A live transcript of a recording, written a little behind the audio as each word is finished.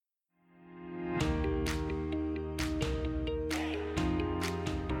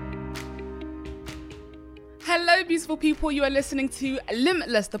Hello, beautiful people. You are listening to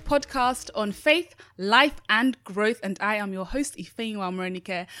Limitless, the podcast on faith, life, and growth. And I am your host, Ifeyinwa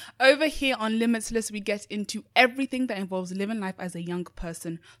Morenike. Over here on Limitless, we get into everything that involves living life as a young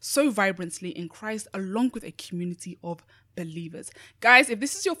person so vibrantly in Christ, along with a community of believers. Guys, if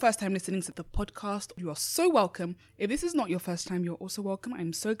this is your first time listening to the podcast, you are so welcome. If this is not your first time, you're also welcome.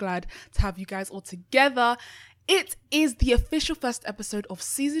 I'm so glad to have you guys all together. It is the official first episode of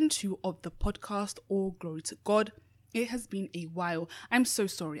season 2 of the podcast, All Glory to God. It has been a while. I'm so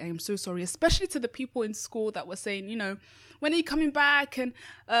sorry. I am so sorry, especially to the people in school that were saying, you know, when are you coming back? And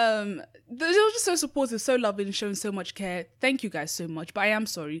they were just so supportive, so loving, showing so much care. Thank you guys so much. But I am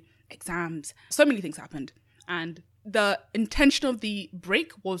sorry. Exams. So many things happened. And the intention of the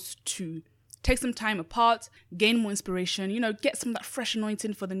break was to take some time apart, gain more inspiration, you know, get some of that fresh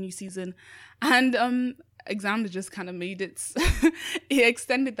anointing for the new season. And exams just kind of made it. It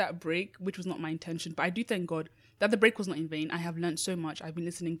extended that break, which was not my intention. But I do thank God that the break was not in vain. I have learned so much. I've been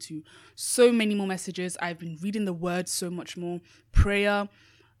listening to so many more messages. I've been reading the word so much more. Prayer,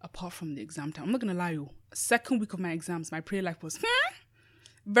 apart from the exam time. I'm not going to lie, you. Second week of my exams, my prayer life was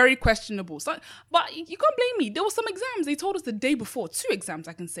very questionable. So, but you can't blame me. There were some exams. They told us the day before. 2 exams,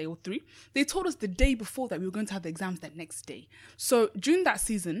 I can say, or 3. They told us the day before that we were going to have the exams that next day. So during that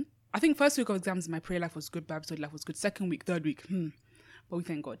season, I think first week of exams, my prayer life was good, Bible study life was good. Second week, third week, But we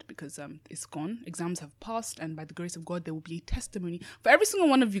thank God because it's gone. Exams have passed, and by the grace of God, there will be a testimony. For every single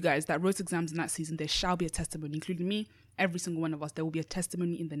one of you guys that wrote exams in that season, there shall be a testimony, including me. Every single one of us, there will be a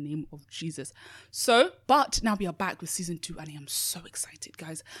testimony in the name of Jesus. So, but now we are back with season 2, and I am so excited,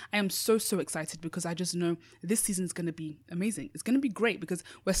 guys. I am so excited because I just know this season is going to be amazing. It's going to be great because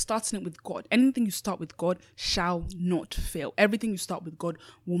we're starting it with God. Anything you start with God shall not fail. Everything you start with God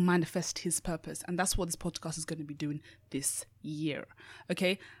will manifest His purpose, and that's what this podcast is going to be doing this year.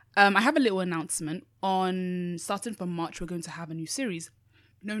 Okay, I have a little announcement. On starting from March, we're going to have a new series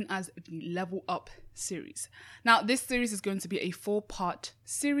known as the Level Up series. Now, this series is going to be a 4-part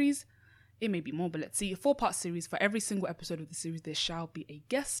series. It may be more, but let's see. A 4-part series. For every single episode of the series, there shall be a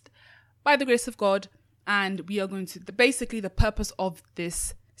guest by the grace of God. And we are going to, basically the purpose of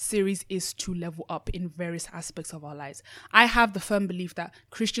this series is to level up in various aspects of our lives. I have the firm belief that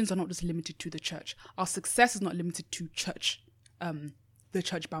Christians are not just limited to the church. Our success is not limited to church, the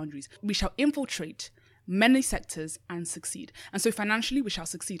church boundaries. We shall infiltrate many sectors and succeed. And so financially, we shall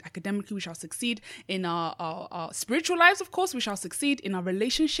succeed. Academically, we shall succeed. In our spiritual lives, of course, we shall succeed. In our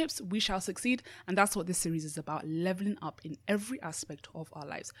relationships, we shall succeed. And that's what this series is about, leveling up in every aspect of our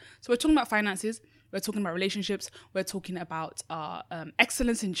lives. So we're talking about finances. We're talking about relationships. We're talking about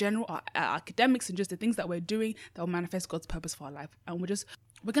excellence in general, our academics, and just the things that we're doing that will manifest God's purpose for our life. And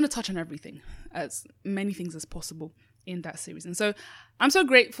we're going to touch on everything, as many things as possible in that series. And so I'm so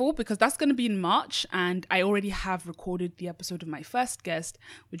grateful because that's going to be in March, and I already have recorded the episode of my first guest,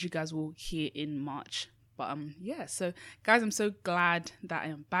 which you guys will hear in March. But so guys, I'm so glad that I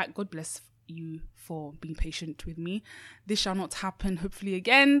am back. God bless you for being patient with me. This shall not happen hopefully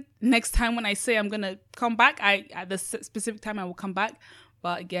again. Next time when I say I'm going to come back, at the specific time I will come back.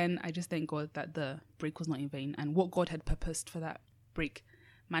 But again, I just thank God that the break was not in vain, and what God had purposed for that break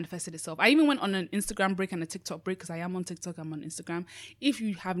manifested itself. I even went on an Instagram break and a TikTok break because I am on TikTok, I'm on Instagram. If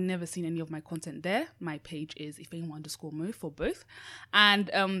you have never seen any of my content there, my page is Ifeyinwa_Mo for both.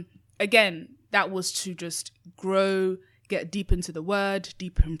 And again, that was to just grow, get deep into the word,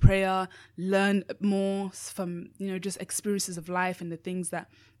 deeper in prayer, learn more from, just experiences of life and the things that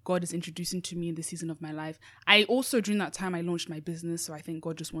God is introducing to me in this season of my life. I also, during that time, I launched my business. So I think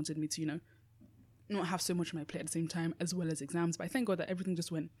God just wanted me to, not have so much on my plate at the same time, as well as exams. But I thank God that everything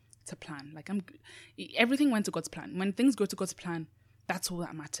just went to plan. Everything went to God's plan. When things go to God's plan, that's all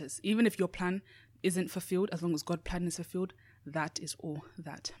that matters. Even if your plan isn't fulfilled, as long as God's plan is fulfilled, that is all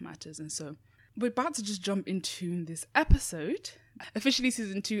that matters. And so we're about to just jump into this episode, officially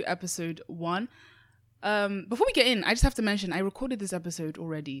season 2, episode 1. Before we get in, I just have to mention I recorded this episode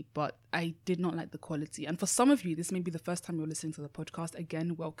already, but I did not like the quality. And for some of you, this may be the first time you're listening to the podcast.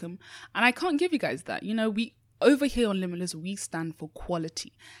 Again, welcome. And I can't give you guys that. We over here on Limitless, we stand for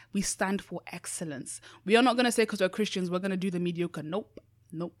quality. We stand for excellence. We are not going to say because we're Christians, we're going to do the mediocre.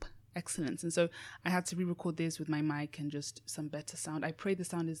 Nope. Excellence. And so I had to re-record this with my mic and just some better sound. I pray the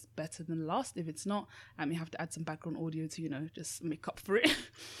sound is better than the last. If it's not, I may have to add some background audio to, just make up for it.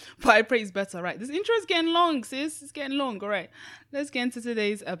 But I pray it's better. Right. This intro is getting long, sis. It's getting long. All right. Let's get into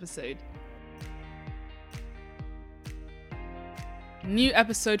today's episode. New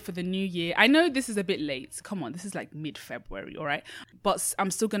episode for the new year. I know this is a bit late. Come on, this is like mid-February, all right? But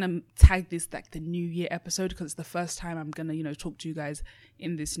I'm still going to tag this like the new year episode because it's the first time I'm going to, talk to you guys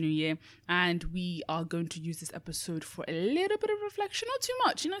in this new year. And we are going to use this episode for a little bit of reflection, not too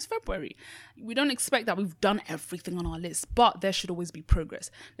much. It's February. We don't expect that we've done everything on our list, but there should always be progress.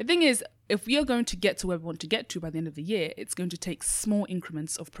 The thing is, if we are going to get to where we want to get to by the end of the year, it's going to take small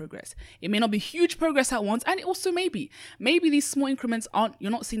increments of progress. It may not be huge progress at once, and it also maybe these small increments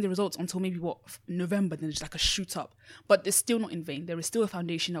you're not seeing the results until maybe November, then it's like a shoot up. But it's still not in vain. There is still a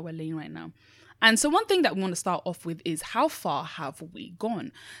foundation that we're laying right now. And so one thing that we want to start off with is how far have we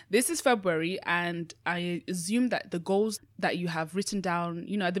gone? This is February, and I assume that the goals that you have written down,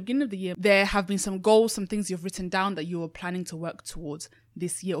 at the beginning of the year, there have been some goals, some things you've written down that you are planning to work towards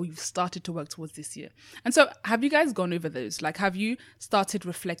this year, or you've started to work towards this year. And so have you guys gone over those? Like, have you started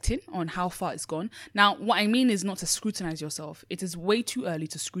reflecting on how far it's gone? Now, what I mean is not to scrutinize yourself. It is way too early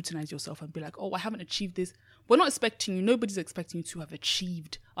to scrutinize yourself and be like, oh, I haven't achieved this. We're not expecting you. Nobody's expecting you to have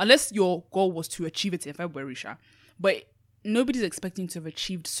achieved, unless your goal was to achieve it in February, but nobody's expecting you to have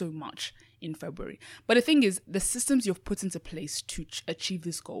achieved so much in February. But the thing is, the systems you've put into place to achieve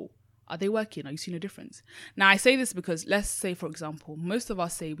this goal, are they working? Are you seeing a difference? Now, I say this because let's say, for example, most of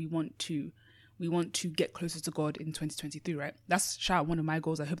us say we want to get closer to God in 2023, right? That's one of my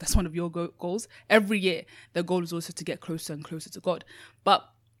goals. I hope that's one of your goals. Every year, the goal is also to get closer and closer to God. But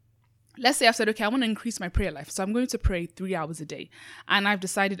let's say I've said, okay, I want to increase my prayer life. So I'm going to pray 3 hours a day. And I've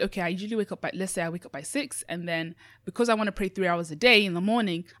decided, okay, I usually wake up let's say I wake up by 6. And then because I want to pray 3 hours a day in the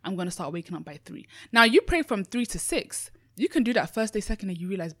morning, I'm going to start waking up by 3. Now you pray from 3 to 6. You can do that first day, second day, you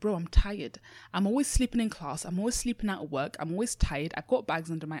realize, bro, I'm tired. I'm always sleeping in class. I'm always sleeping at work. I'm always tired. I've got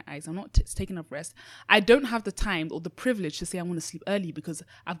bags under my eyes. I'm not taking enough rest. I don't have the time or the privilege to say I want to sleep early because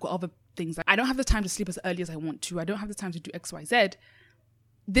I've got other things. I don't have the time to sleep as early as I want to. I don't have the time to do X, Y, Z.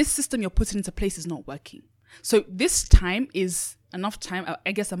 This system you're putting into place is not working. So this time is enough time,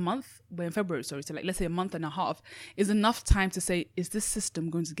 I guess a month, we're in February, so like let's say a month and a half is enough time to say, is this system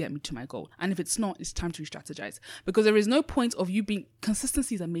going to get me to my goal? And if it's not, it's time to re-strategize. Because there is no point of you being,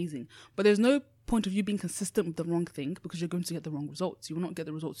 consistency is amazing, but there's no point of you being consistent with the wrong thing because you're going to get the wrong results. You will not get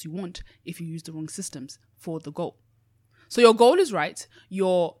the results you want if you use the wrong systems for the goal. So your goal is right,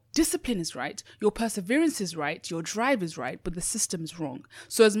 your discipline is right, your perseverance is right, your drive is right, but the system is wrong.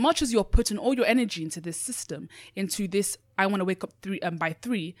 So as much as you're putting all your energy into this system, into this, I want to wake up by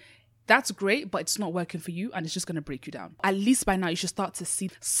 3, that's great, but it's not working for you and it's just going to break you down. At least by now, you should start to see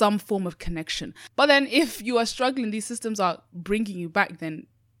some form of connection. But then if you are struggling, these systems are bringing you back, then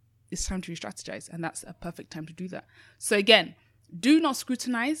it's time to re-strategize, and that's a perfect time to do that. So again, do not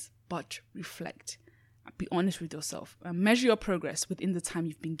scrutinize, but reflect. Be honest with yourself and measure your progress within the time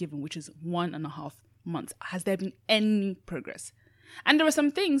you've been given, which is 1.5 months. Has there been any progress? And there are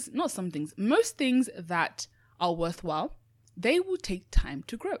most things that are worthwhile, they will take time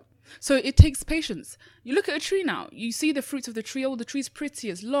to grow. So it takes patience. You look at a tree now, you see the fruits of the tree. Oh, the tree's pretty,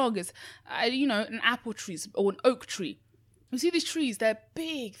 it's long, it's, an apple tree or an oak tree. You see these trees, they're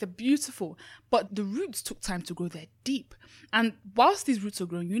big, they're beautiful, but the roots took time to grow, they're deep. And whilst these roots are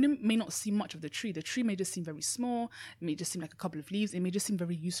growing, you may not see much of the tree. The tree may just seem very small, it may just seem like a couple of leaves, it may just seem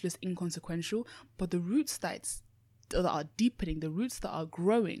very useless, inconsequential, but the roots that are deepening, the roots that are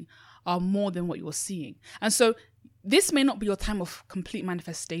growing are more than what you're seeing. And so this may not be your time of complete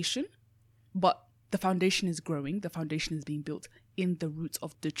manifestation, but the foundation is growing, the foundation is being built in the roots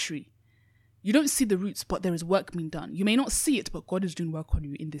of the tree. You don't see the roots, but there is work being done. You may not see it, but God is doing work on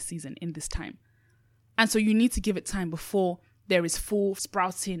you in this season, in this time. And so you need to give it time before there is full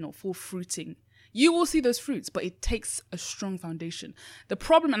sprouting or full fruiting. You will see those fruits, but it takes a strong foundation. The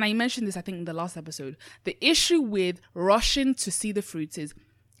problem, and I mentioned this, I think, in the last episode, the issue with rushing to see the fruits is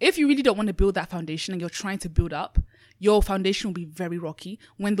if you really don't want to build that foundation and you're trying to build up, your foundation will be very rocky.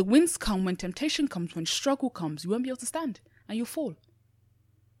 When the winds come, when temptation comes, when struggle comes, you won't be able to stand and you'll fall.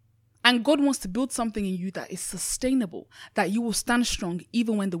 And God wants to build something in you that is sustainable, that you will stand strong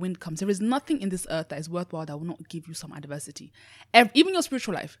even when the wind comes. There is nothing in this earth that is worthwhile that will not give you some adversity. Even your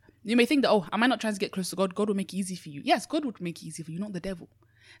spiritual life. You may think that, am I not trying to get close to God? God will make it easy for you. Yes, God would make it easy for you, not the devil.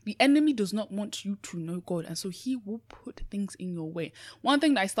 The enemy does not want you to know God, and so he will put things in your way. One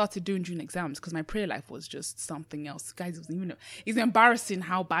thing that I started doing during exams, because my prayer life was just something else. Guys, it's embarrassing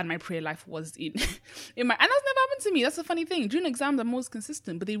how bad my prayer life was and that's never happened to me. That's a funny thing. During exams, I'm always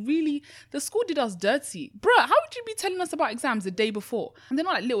consistent, but the school did us dirty. Bruh, how would you be telling us about exams the day before? And they're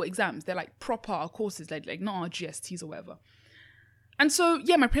not like little exams. They're like proper courses, like not our GSTs or whatever. And so,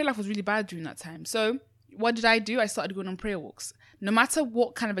 yeah, my prayer life was really bad during that time. So what did I do? I started going on prayer walks. no matter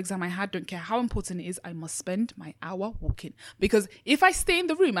what kind of exam I had, don't care how important it is, I must spend my hour walking. Because if I stay in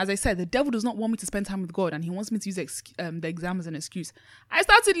the room, as I said, the devil does not want me to spend time with God, and he wants me to use the exam as an excuse. I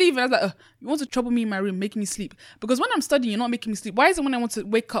started leaving. I was like, you want to trouble me in my room, making me sleep? Because when I'm studying, you're not making me sleep. Why is it when I want to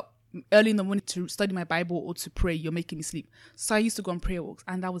wake up early in the morning to study my Bible or to pray, you're making me sleep? So I used to go on prayer walks,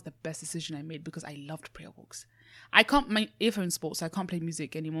 and that was the best decision I made because I loved prayer walks. My earphones spoil, so I can't play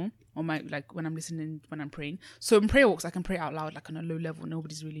music anymore on my, like, when I'm listening, when I'm praying. So in prayer walks, I can pray out loud, like on a low level,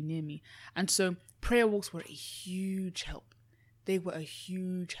 nobody's really near me. And so prayer walks were a huge help. They were a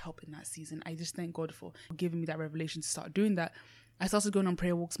huge help in that season. I just thank God for giving me that revelation to start doing that. I started going on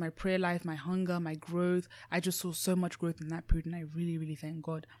prayer walks, my prayer life, my hunger, my growth. I just saw so much growth in that period, and I really, really thank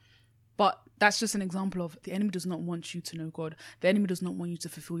God. But that's just an example of the enemy does not want you to know God. The enemy does not want you to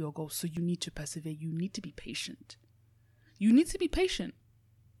fulfill your goals. So you need to persevere. You need to be patient. You need to be patient.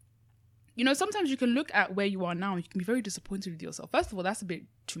 You know, sometimes you can look at where you are now and you can be very disappointed with yourself. First of all, that's a bit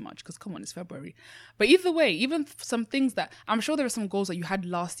too much because come on, it's February. But either way, even some things that I'm sure there are some goals that you had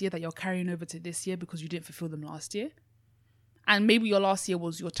last year that you're carrying over to this year because you didn't fulfill them last year. And maybe your last year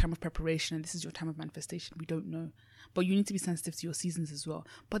was your time of preparation and this is your time of manifestation. We don't know. But you need to be sensitive to your seasons as well.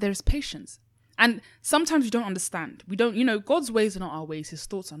 But there is patience. And sometimes we don't understand. God's ways are not our ways. His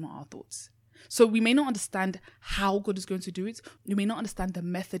thoughts are not our thoughts. So we may not understand how God is going to do it. You may not understand the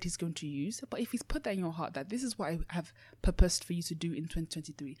method he's going to use. But if he's put that in your heart, that this is what I have purposed for you to do in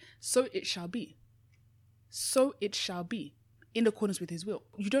 2023, so it shall be. So it shall be. In accordance with his will.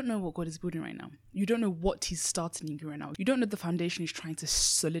 You don't know what God is building right now. You don't know what he's starting in you right now. You don't know the foundation he's trying to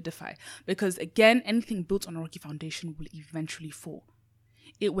solidify. Because again, anything built on a rocky foundation will eventually fall.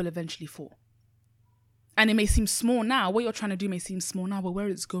 It will eventually fall. And it may seem small now. What you're trying to do may seem small now, but where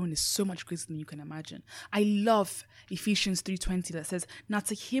it's going is so much greater than you can imagine. I love Ephesians 3:20 that says, now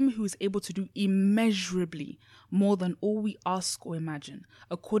to him who is able to do immeasurably more than all we ask or imagine,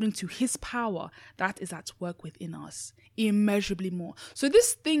 according to his power that is at work within us. Immeasurably more. So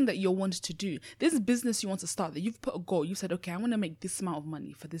this thing that you want to do, this business you want to start, that you've put a goal, you said, okay, I want to make this amount of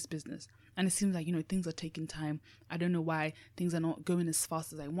money for this business. And it seems like, things are taking time. I don't know why things are not going as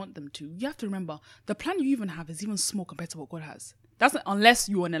fast as I want them to. You have to remember, the plan you even have is even small compared to what God has. That's not, unless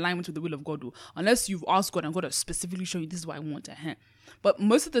you're in alignment with the will of God, or unless you've asked God and God has specifically shown you this is what I want to have. But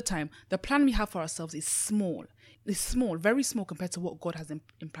most of the time, the plan we have for ourselves is small. It's small, very small compared to what God has in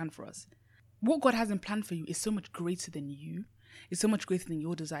plan for us. What God has in plan for you is so much greater than you. It's so much greater than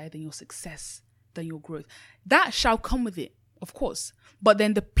your desire, than your success, than your growth. That shall come with it, of course. But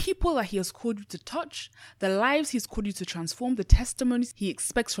then the people that he has called you to touch, the lives he's called you to transform, the testimonies he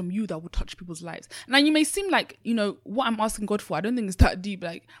expects from you that will touch people's lives. Now, you may seem like, what I'm asking God for, I don't think it's that deep.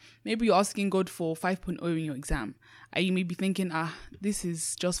 Like, maybe you're asking God for 5.0 in your exam. And you may be thinking, this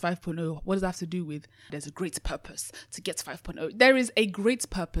is just 5.0. What does that have to do with? There's a great purpose to get to 5.0. There is a great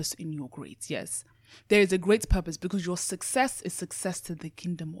purpose in your grades, yes. There is a great purpose because your success is success to the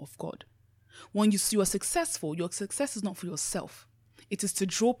kingdom of God. When you are successful, your success is not for yourself. It is to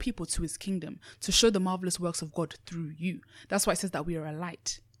draw people to his kingdom, to show the marvelous works of God through you. That's why it says that we are a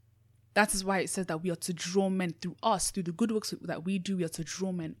light. That is why it says that we are to draw men through us, through the good works that we do, we are to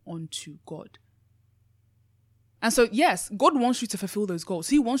draw men onto God. And so, yes, God wants you to fulfill those goals.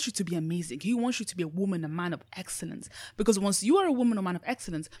 He wants you to be amazing. He wants you to be a woman, a man of excellence. Because once you are a woman or man of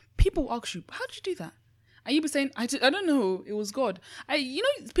excellence, people will ask you, how did you do that? And you'll be saying, I don't know, it was God.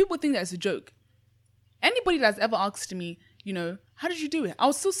 People think that it's a joke. Anybody that's ever asked me, how did you do it?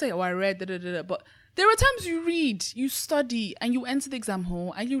 I'll still say, I read, But there are times you read, you study, and you enter the exam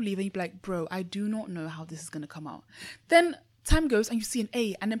hall, and you leave, and you be like, bro, I do not know how this is going to come out. Then time goes, and you see an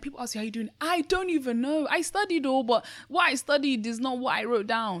A, and then people ask you, how you doing? I don't even know. I studied all, but what I studied is not what I wrote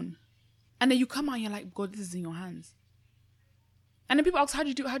down. And then you come out, and you're like, God, this is in your hands. And then people ask, how'd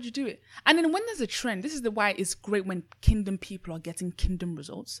you do it? And then when there's a trend, this is why it's great when kingdom people are getting kingdom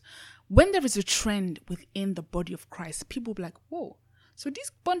results. When there is a trend within the body of Christ, people will be like, whoa, so these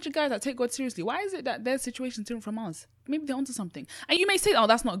bunch of guys that take God seriously, why is it that their situation is different from ours? Maybe they're onto something. And you may say, oh,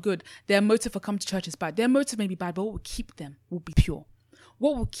 that's not good. Their motive for coming to church is bad. Their motive may be bad, but what will keep them will be pure.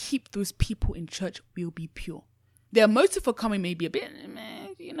 What will keep those people in church will be pure. Their motive for coming may be a bit,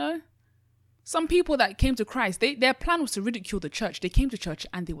 Some people that came to Christ, their plan was to ridicule the church. They came to church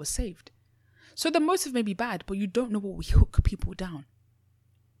and they were saved. So the motive may be bad, but you don't know what will hook people down.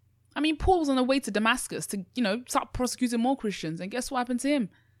 I mean, Paul was on the way to Damascus to, start prosecuting more Christians. And guess what happened to him?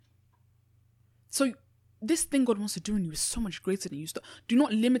 So this thing God wants to do in you is so much greater than you. Do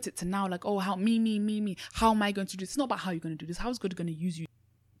not limit it to now, like, oh, how me. How am I going to do this? It's not about how you're going to do this. How is God going to use you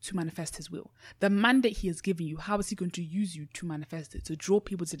to manifest his will. The mandate he has given you, how is he going to use you to manifest it, to draw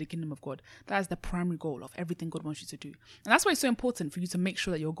people to the kingdom of God? That is the primary goal of everything God wants you to do. And that's why it's so important for you to make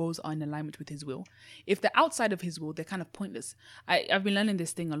sure that your goals are in alignment with his will. If they're outside of his will, they're kind of pointless. I've been learning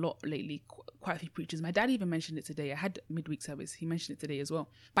this thing a lot lately, quite a few preachers. My dad even mentioned it today. I had midweek service. He mentioned it today as well.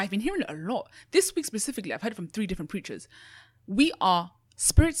 But I've been hearing it a lot. This week specifically, I've heard it from 3 different preachers. We are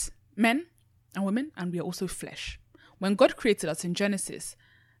spirits, men and women, and we are also flesh. When God created us in Genesis,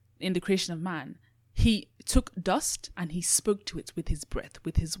 in the creation of man, he took dust and he spoke to it with his breath,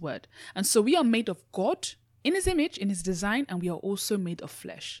 with his word. And so we are made of God in his image, in his design, and we are also made of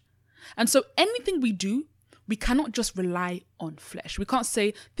flesh. And so anything we do, we cannot just rely on flesh. We can't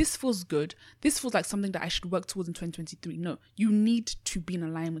say, this feels good. This feels like something that I should work towards in 2023. No, you need to be in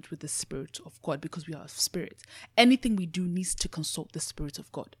alignment with the Spirit of God because we are a spirit. Anything we do needs to consult the Spirit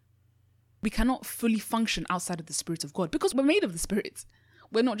of God. We cannot fully function outside of the Spirit of God because we're made of the Spirit.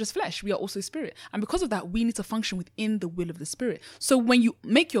 We're not just flesh, we are also spirit. And because of that, we need to function within the will of the Spirit. So when you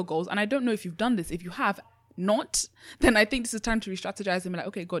make your goals, and I don't know if you've done this, if you have not, then I think this is time to re-strategize and be like,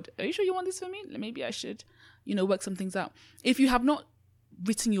 okay, God, are you sure you want this for me? Maybe I should, work some things out. If you have not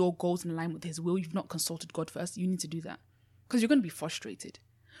written your goals in line with his will, you've not consulted God first, you need to do that. Because you're going to be frustrated.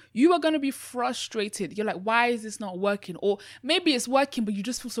 You are going to be frustrated. You're like, why is this not working? Or maybe it's working, but you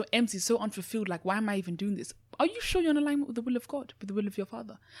just feel so empty, so unfulfilled. Like, why am I even doing this? Are you sure you're in alignment with the will of God, with the will of your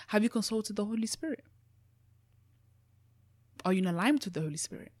Father? Have you consulted the Holy Spirit? Are you in alignment with the Holy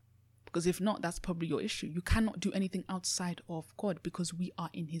Spirit? Because if not, that's probably your issue. You cannot do anything outside of God because we are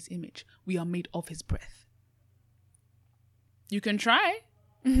in his image. We are made of his breath. You can try.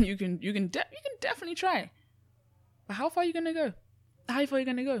 You can definitely try. But how far are you going to go? How far are you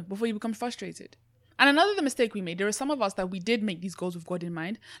going to go before you become frustrated? And another mistake we made, there are some of us that we did make these goals with God in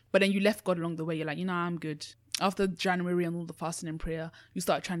mind, but then you left God along the way. You're like, I'm good. After January and all the fasting and prayer, you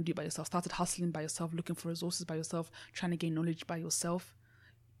started trying to do it by yourself, started hustling by yourself, looking for resources by yourself, trying to gain knowledge by yourself.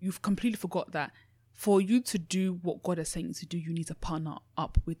 You've completely forgot that for you to do what God has sent you to do, you need to partner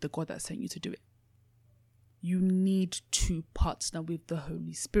up with the God that sent you to do it. You need to partner with the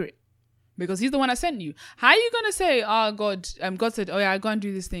Holy Spirit. Because he's the one that sent you. How are you going to say, God said, I go and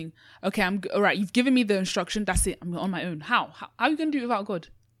do this thing. Okay, all right, you've given me the instruction. That's it. I'm on my own. How are you going to do it without God?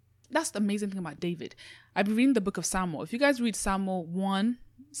 That's the amazing thing about David. I've been reading the book of Samuel. If you guys read Samuel 1,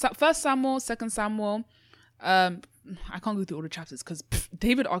 1 Samuel, 2 Samuel, I can't go through all the chapters because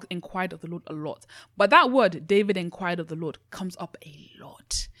David inquired of the Lord a lot. But that word, David inquired of the Lord, comes up a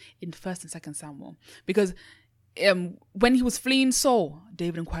lot in 1 and 2 Samuel. Because when he was fleeing Saul,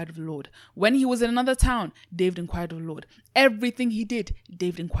 David inquired of the Lord. When he was in another town, David inquired of the Lord. Everything he did,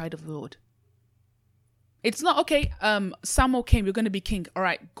 David inquired of the Lord. It's not, okay, Samuel came, you're going to be king. All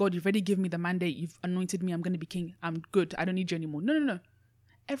right, God, you've already given me the mandate. You've anointed me. I'm going to be king. I'm good. I don't need you anymore. No.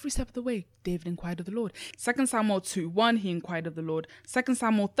 Every step of the way, David inquired of the Lord. 2 Samuel 2:1, he inquired of the Lord. 2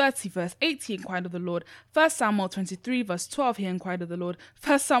 Samuel 30 verse 8, he inquired of the Lord. 1 Samuel 23 verse 12, he inquired of the Lord.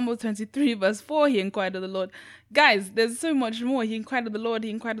 1 Samuel 23 verse 4, he inquired of the Lord. Guys, there's so much more. He inquired of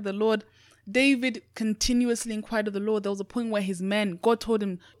the Lord. David continuously inquired of the Lord. There was a point where his men, God told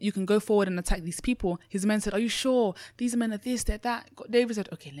him, you can go forward and attack these people. His men said, are you sure? These men are this, they're that. David said,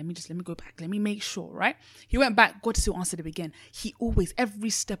 okay, let me go back. Let me make sure, right? He went back. God still answered him again. He always,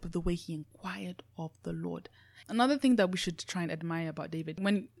 every step of the way, he inquired of the Lord. Another thing that we should try and admire about David,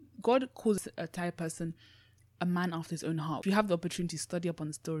 when God calls a type person a man after his own heart, if you have the opportunity to study up on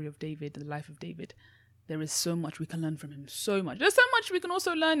the story of David, the life of David, there is so much we can learn from him. So much. There's so much we can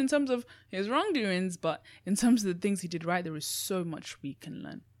also learn in terms of his wrongdoings, but in terms of the things he did right, there is so much we can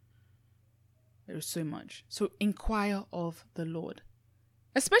learn. There is so much. So inquire of the Lord.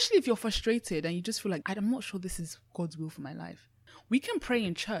 Especially if you're frustrated and you just feel like, I'm not sure this is God's will for my life. We can pray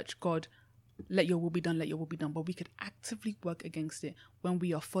in church, God, let your will be done, but we could actively work against it when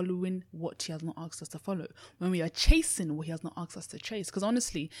we are following what he has not asked us to follow, when we are chasing what he has not asked us to chase. Because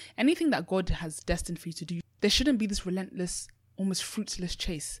honestly, anything that God has destined for you to do, there shouldn't be this relentless, almost fruitless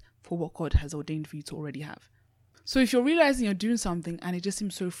chase for what God has ordained for you to already have. So if you're realizing you're doing something and it just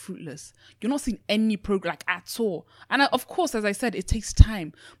seems so fruitless, you're not seeing any progress at all. And of course, as I said, it takes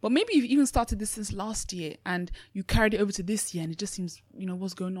time. But maybe you've even started this since last year and you carried it over to this year and it just seems,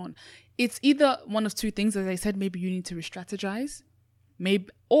 what's going on? It's either one of two things. As I said, maybe you need to re-strategize. Maybe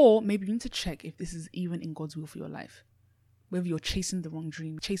you need to check if this is even in God's will for your life. Whether you're chasing the wrong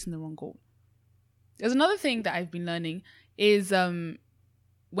dream, chasing the wrong goal. There's another thing that I've been learning is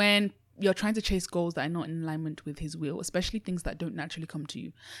when you're trying to chase goals that are not in alignment with his will, especially things that don't naturally come to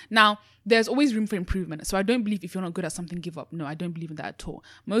you. Now, there's always room for improvement. So I don't believe if you're not good at something, give up. No, I don't believe in that at all.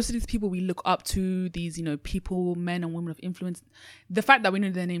 Most of these people we look up to, these, people, men and women of influence, the fact that we know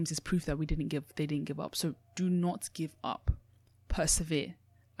their names is proof that they didn't give up. So do not give up. Persevere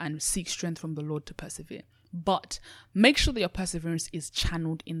and seek strength from the Lord to persevere. But make sure that your perseverance is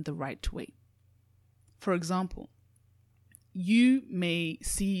channeled in the right way. For example, you may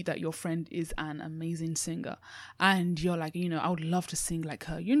see that your friend is an amazing singer and you're like, I would love to sing like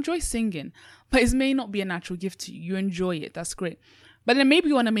her. You enjoy singing, but it may not be a natural gift to you. You enjoy it. That's great. But then maybe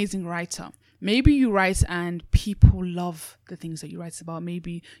you're an amazing writer. Maybe you write and people love the things that you write about.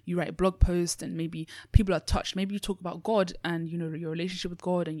 Maybe you write blog posts and maybe people are touched. Maybe you talk about God and, your relationship with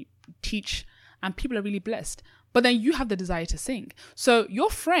God, and you teach and people are really blessed. But then you have the desire to sing. So your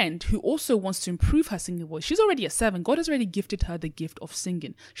friend who also wants to improve her singing voice, she's already a 7. God has already gifted her the gift of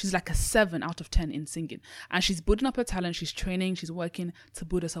singing. She's like a 7 out of 10 in singing. And she's building up her talent. She's training. She's working to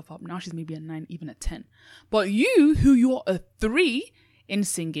build herself up. Now she's maybe a 9, even a 10. But you, who you're a 3 in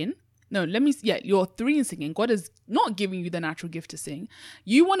singing, you're 3 in singing. God is not giving you the natural gift to sing.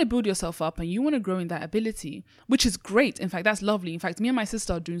 You want to build yourself up and you want to grow in that ability, which is great. In fact, that's lovely. In fact, me and my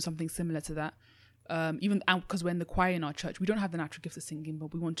sister are doing something similar to that. Even because we're in the choir in our church, we don't have the natural gift of singing,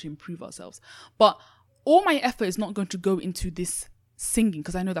 but we want to improve ourselves. But all my effort is not going to go into this singing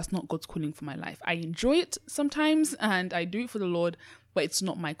because I know that's not God's calling for my life. I enjoy it sometimes and I do it for the Lord, but it's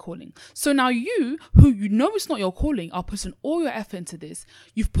not my calling. So now you, who it's not your calling, are putting all your effort into this.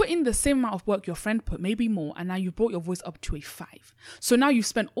 You've put in the same amount of work your friend put, maybe more, and now you've brought your voice up to a 5. So now you've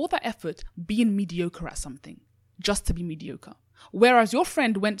spent all that effort being mediocre at something, just to be mediocre. Whereas your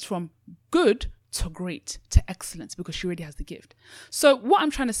friend went from good to great to excellence because she already has the gift. So what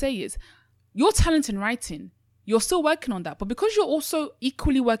I'm trying to say is your talent in writing, you're still working on that, but because you're also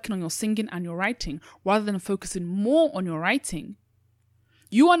equally working on your singing and your writing, rather than focusing more on your writing,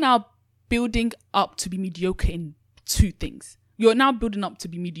 you are now building up to be mediocre in 2 things. You're now building up to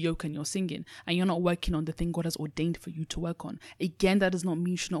be mediocre in your singing and you're not working on the thing God has ordained for you to work on. Again, that does not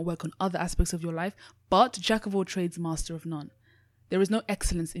mean you should not work on other aspects of your life, but jack of all trades, master of none. There is no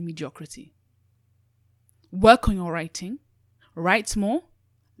excellence in mediocrity. Work on your writing, write more,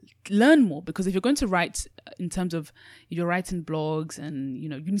 learn more, because if you're going to write in terms of, if you're writing blogs and, you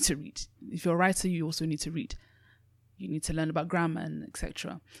need to read. If you're a writer, you also need to read. You need to learn about grammar and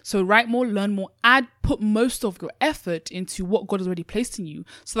etc. So write more, learn more, put most of your effort into what God has already placed in you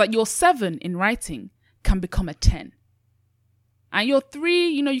so that your 7 in writing can become a 10. And your 3,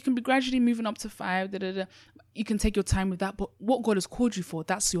 you can be gradually moving up to 5, You can take your time with that, but what God has called you for,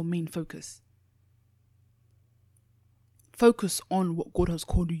 that's your main focus. Focus on what God has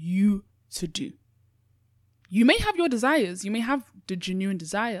called you to do. You may have your desires, you may have the genuine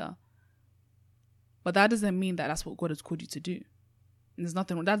desire, but that doesn't mean that that's what God has called you to do. And there's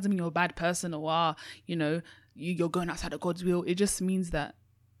nothing wrong. That doesn't mean you're a bad person or, you're going outside of God's will. It just means that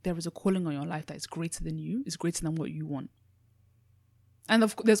there is a calling on your life that is greater than you, is greater than what you want. And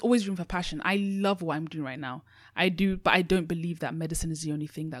of course, there's always room for passion. I love what I'm doing right now. I do, but I don't believe that medicine is the only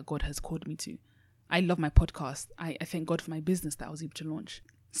thing that God has called me to. I love my podcast. I thank God for my business that I was able to launch.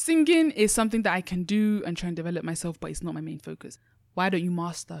 Singing is something that I can do and try and develop myself, but it's not my main focus. Why don't you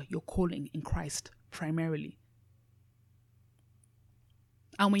master your calling in Christ primarily?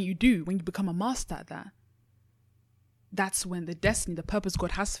 And when you do, when you become a master at that, that's when the destiny, the purpose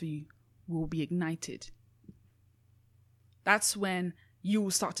God has for you will be ignited. That's when you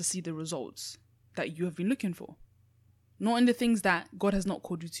will start to see the results that you have been looking for. Not in the things that God has not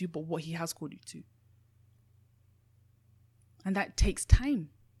called you to, but what He has called you to. And that takes time.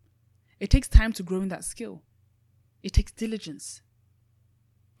 It takes time to grow in that skill. It takes diligence.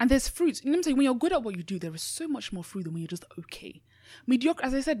 And there's fruit. You know what I'm saying? When you're good at what you do, there is so much more fruit than when you're just okay.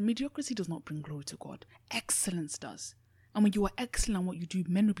 As I said, mediocrity does not bring glory to God. Excellence does. And when you are excellent at what you do,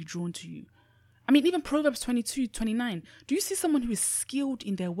 men will be drawn to you. I mean, even Proverbs 22:29. Do you see someone who is skilled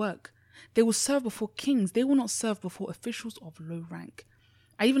in their work? They will serve before kings. They will not serve before officials of low rank.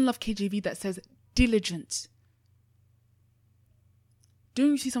 I even love KJV that says diligent.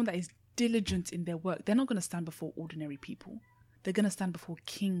 Don't you see someone that is diligent in their work? They're not going to stand before ordinary people. They're going to stand before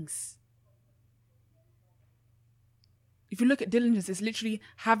kings. If you look at diligence, it's literally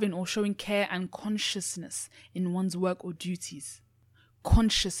having or showing care and consciousness in one's work or duties.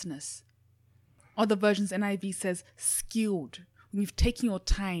 Consciousness. Other versions, NIV says skilled. When you've taken your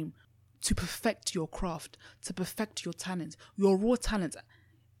time to perfect your craft, to perfect your talent, your raw talent.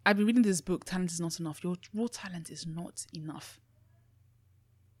 I've been reading this book, Talent is Not Enough. Your raw talent is not enough.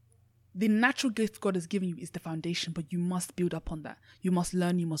 The natural gift God has given you is the foundation, but you must build up on that. You must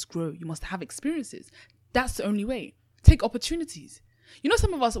learn, you must grow, you must have experiences. That's the only way. Take opportunities. You know,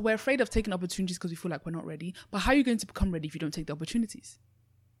 some of us, we're afraid of taking opportunities because we feel like we're not ready. But how are you going to become ready if you don't take the opportunities?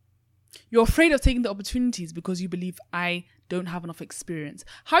 You're afraid of taking the opportunities because you believe, I don't have enough experience.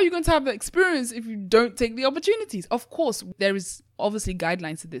 How are you going to have the experience if you don't take the opportunities? Of course, there is obviously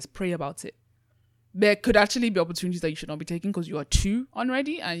guidelines to this. Pray about it. There could actually be opportunities that you should not be taking because you are too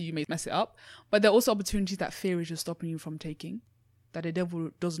unready and you may mess it up. But there are also opportunities that fear is just stopping you from taking, that the devil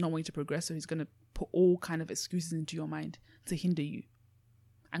does not want you to progress. So he's going to put all kind of excuses into your mind to hinder you.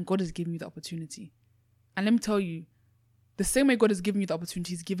 And God has given you the opportunity. And let me tell you, the same way God has given you the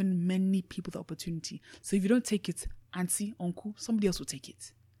opportunity, He's given many people the opportunity. So if you don't take it, auntie, uncle, somebody else will take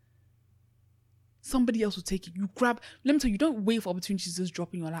it. Somebody else will take it. You grab, let me tell you, don't wait for opportunities to just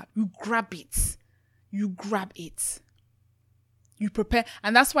drop in your lap. You grab it. You grab it. You prepare.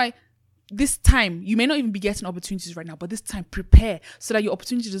 And that's why this time, you may not even be getting opportunities right now, but this time prepare so that your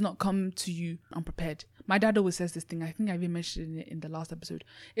opportunity does not come to you unprepared. My dad always says this thing. I think I even mentioned it in the last episode.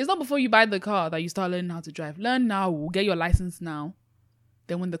 It's not before you buy the car that you start learning how to drive. Learn now. Get your license now.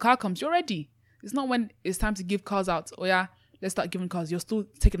 Then when the car comes, you're ready. It's not when it's time to give cars out. Oh yeah, let's start giving cars. You'll still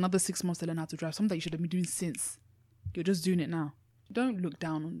take another 6 months to learn how to drive. Something that you should have been doing since. You're just doing it now. Don't look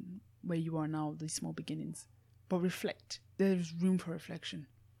down on where you are now, these small beginnings. But reflect. There's room for reflection.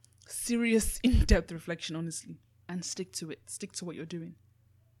 Serious, in-depth reflection, honestly. And stick to it. Stick to what you're doing.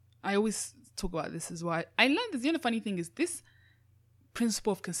 I always talk about this as well. I learned this. The only funny thing is this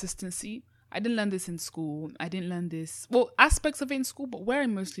principle of consistency. I didn't learn this in school. I didn't learn this, well, aspects of it in school, but where I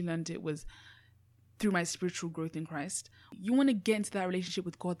mostly learned it was through my spiritual growth in Christ. You want to get into that relationship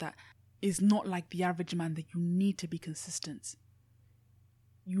with God that is not like the average man, that you need to be consistent.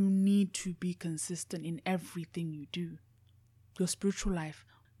 You need to be consistent in everything you do. Your spiritual life.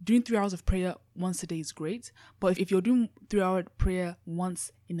 Doing 3 hours of prayer once a day is great, but if you're doing 3-hour prayer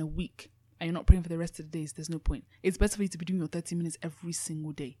once in a week and you're not praying for the rest of the days, there's no point. It's better for you to be doing your 30 minutes every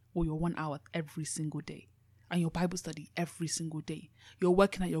single day, or your 1 hour every single day, and your Bible study every single day. You're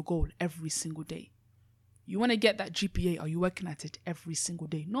working at your goal every single day. You want to get that GPA, are you working at it every single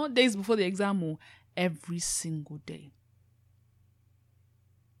day? Not days before the exam, or every single day.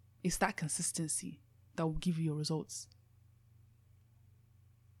 It's that consistency that will give you your results.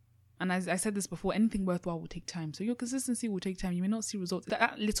 And as I said this before, anything worthwhile will take time. So your consistency will take time. You may not see results.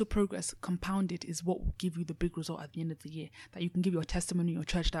 That little progress compounded is what will give you the big result at the end of the year. That you can give your testimony in your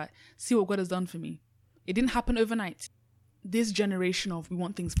church that, see what God has done for me. It didn't happen overnight. This generation of we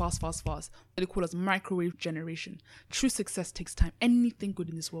want things fast, fast, fast. They call us microwave generation. True success takes time. Anything good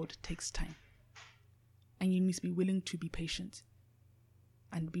in this world takes time. And you need to be willing to be patient.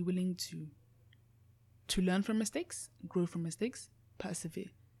 And be willing to learn from mistakes, grow from mistakes, persevere.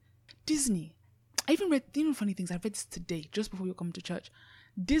 Disney. I even read, funny things. I read this today, just before you come to church.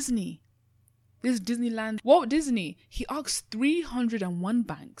 Disney. This Disneyland. Walt Disney, he asked 301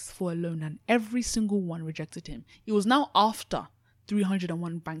 banks for a loan and every single one rejected him. It was now after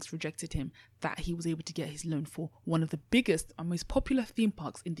 301 banks rejected him that he was able to get his loan for one of the biggest and most popular theme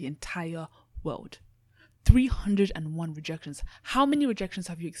parks in the entire world. 301 rejections. How many rejections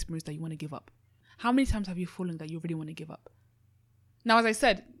have you experienced that you want to give up? How many times have you fallen that you really want to give up? Now, as I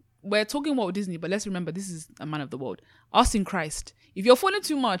said, we're talking about Disney, but let's remember this is a man of the world. Us in Christ. If you're falling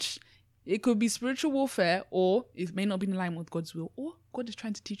too much, it could be spiritual warfare, or it may not be in line with God's will, or God is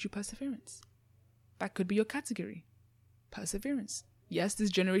trying to teach you perseverance. That could be your category. Perseverance. Yes, this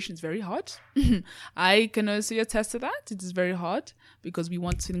generation is very hard. I can also attest to that. It is very hard because we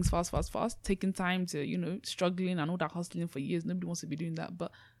want things fast, fast, fast. Taking time to, struggling and all that hustling for years. Nobody wants to be doing that.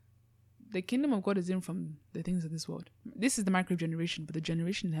 But the kingdom of God is in from the things of this world. This is the microwave generation, but the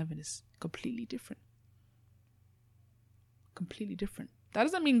generation in heaven is completely different. Completely different. That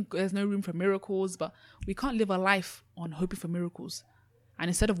doesn't mean there's no room for miracles, but we can't live a life on hoping for miracles. And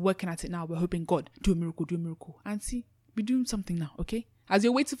instead of working at it now, we're hoping, God, do a miracle. And see, be doing something now, okay? As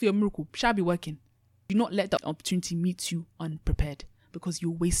you're waiting for your miracle, shall be working. Do not let the opportunity meet you unprepared because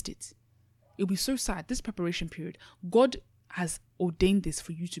you'll waste it. It'll be so sad. This preparation period, God has ordained this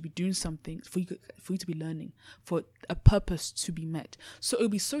for you to be doing something, for you to be learning, for a purpose to be met. So it'll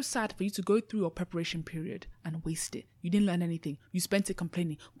be so sad for you to go through your preparation period and waste it. You didn't learn anything. You spent it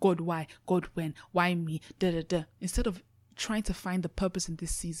complaining, God, why? God, when? Why me? Instead of trying to find the purpose in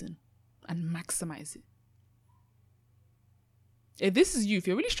this season and maximize it. If this is you, if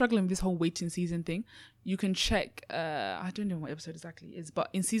you're really struggling with this whole waiting season thing, you can check, I don't know what episode exactly it is, but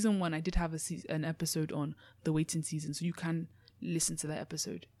in season 1, I did have an episode on the waiting season, so you can listen to that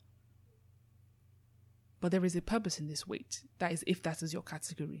episode. But there is a purpose in this wait. That is, if that is your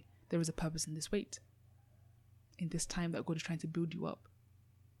category. there is a purpose in this wait, in this time that God is trying to build you up.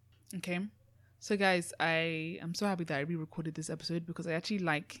 Okay, so guys, I am so happy that I re-recorded this episode because I actually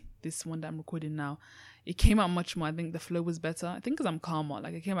like this one that I'm recording now. It came out much more. I think the flow was better. I think because I'm calmer.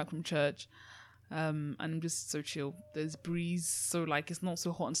 Like I came back from church, and I'm just so chill. There's breeze, so like it's not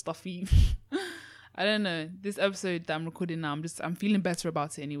so hot and stuffy. I don't know. This episode that I'm recording now, I'm feeling better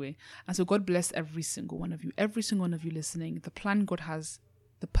about it anyway. And so God bless every single one of you listening. The plan God has,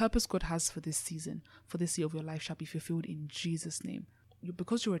 the purpose God has for this season, for this year of your life shall be fulfilled in Jesus' name.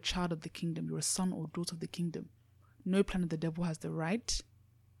 Because you're a child of the kingdom, you're a son or daughter of the kingdom. No plan of the devil has the right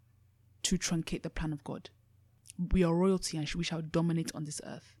to truncate the plan of God. We are royalty and we shall dominate on this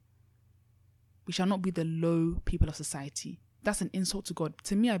earth. We shall not be the low people of society. That's an insult to God.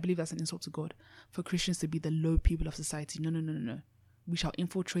 To me, I believe that's an insult to God for Christians to be the low people of society. No. We shall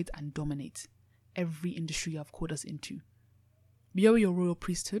infiltrate and dominate every industry you have called us into. We are your royal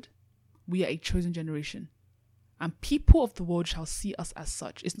priesthood. We are a chosen generation. And people of the world shall see us as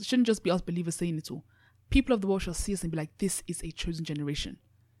such. It shouldn't just be us believers saying it all. People of the world shall see us and be like, this is a chosen generation.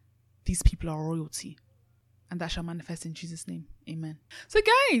 These people are royalty. And that shall manifest in Jesus' name. Amen. So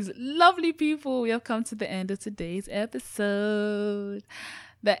guys, lovely people, we have come to the end of today's episode.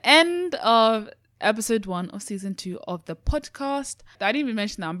 The end of episode 1 of season 2 of the podcast. I didn't even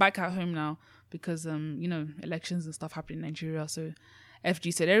mention that I'm back at home now because, elections and stuff happen in Nigeria. So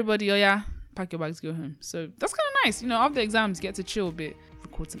FG said, everybody, oh yeah, pack your bags, go home. So that's kind of nice. After exams, get to chill a bit,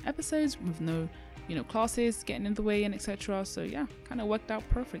 record some episodes with no classes getting in the way and etc. So yeah, kind of worked out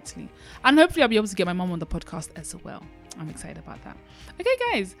perfectly. And hopefully I'll be able to get my mom on the podcast as well. I'm excited about that. Okay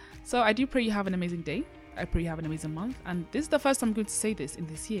guys, so I do pray you have an amazing day. I pray you have an amazing month. And this is the first time I'm going to say this in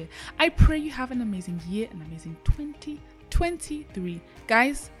this year. I pray you have an amazing year, an amazing 2023.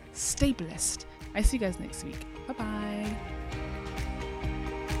 Guys, stay blessed. I see you guys next week. Bye-bye.